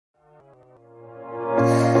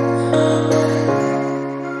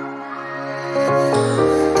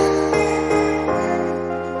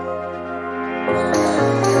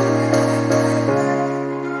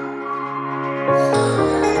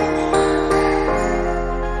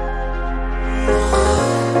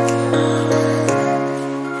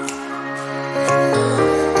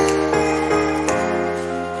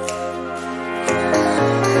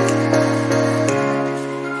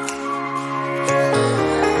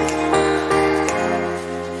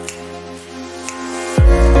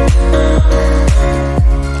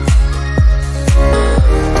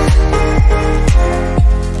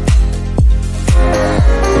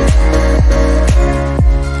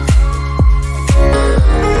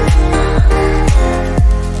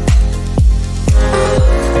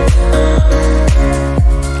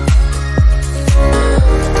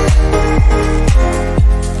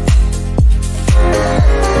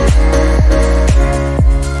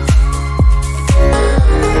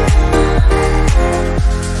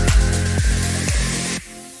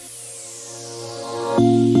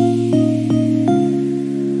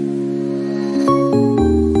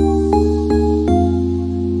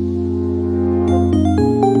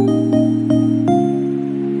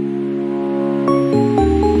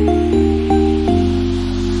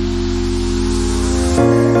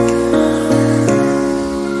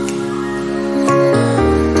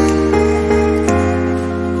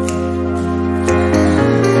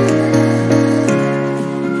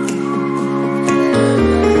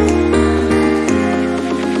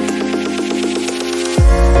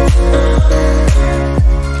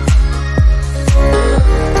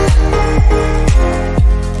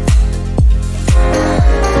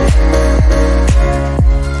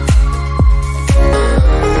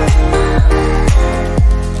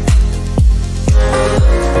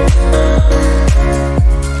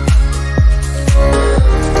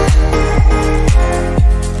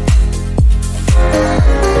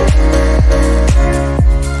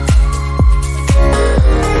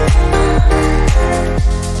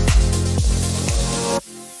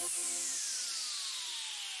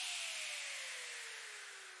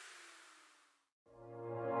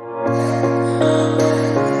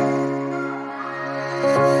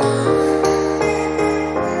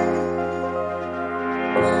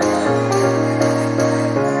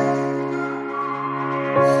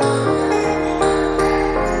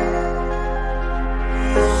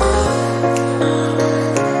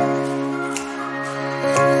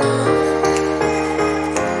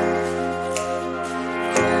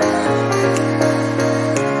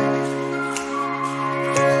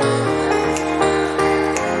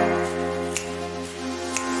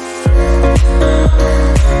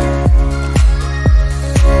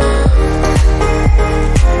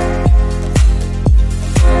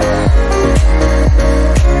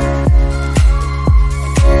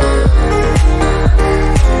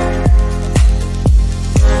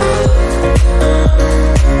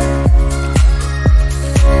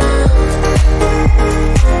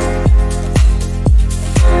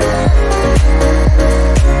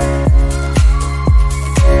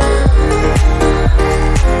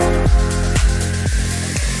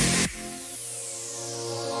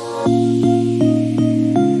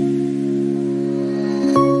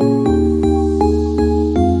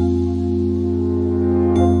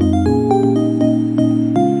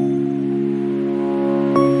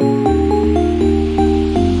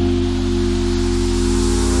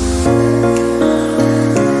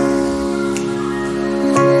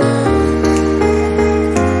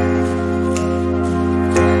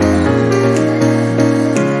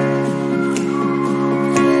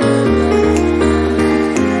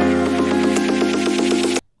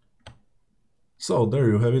there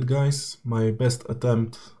you have it, guys, my best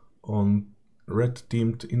attempt on red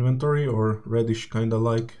themed inventory, or reddish kinda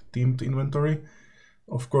like themed inventory.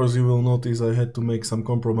 Of course you will notice I had to make some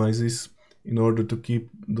compromises in order to keep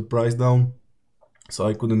the price down, so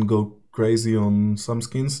I couldn't go crazy on some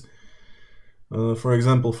skins. For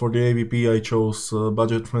example, for the AVP I chose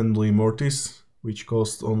budget-friendly muertos, which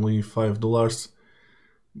cost only $5.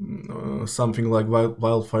 Something like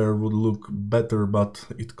Wildfire would look better, but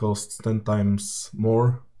it costs 10 times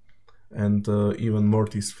more, and even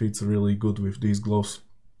muertos fits really good with these gloves.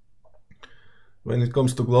 When it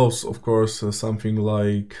comes to gloves, of course, something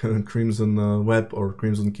like Crimson Web or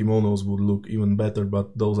Crimson Kimonos would look even better,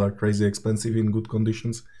 but those are crazy expensive in good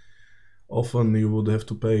conditions. Often you would have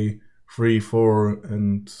to pay 3, 4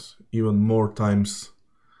 and even more times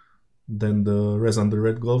than the Res Under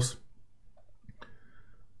Red gloves.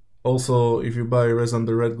 Also, if you buy Res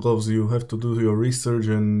Under Red gloves, you have to do your research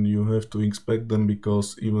and you have to inspect them,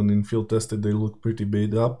 because even in field tested they look pretty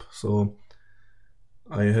beat up, so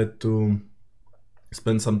I had to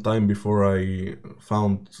spend some time before I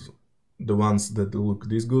found the ones that look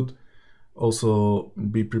this good. Also,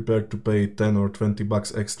 be prepared to pay 10 or 20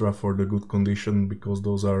 bucks extra for the good condition, because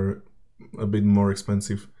those are a bit more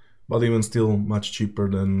expensive, but even still much cheaper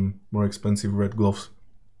than more expensive red gloves.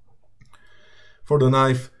 For the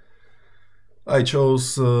knife, I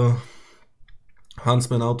chose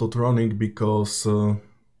Huntsman Autotronic because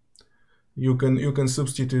you can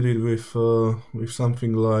substitute it with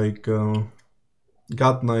something like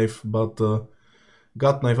gut knife, but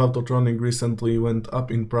gut knife Autotronic recently went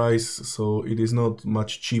up in price, so it is not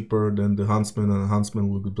much cheaper than the Huntsman, and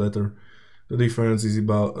Huntsman looks better. The difference is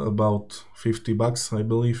about 50 bucks, I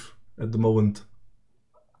believe, at the moment.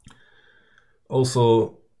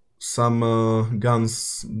 Also, some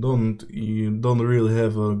guns don't really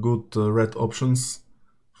have good red options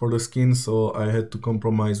for the skin, so I had to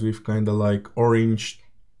compromise with kinda like orange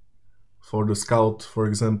for the Scout, for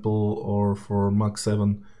example, or for Mach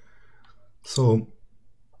 7. So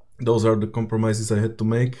those are the compromises I had to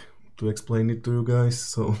make to explain it to you guys.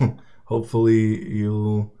 So hopefully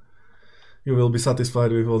you will be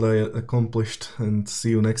satisfied with what I accomplished, and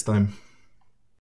see you next time.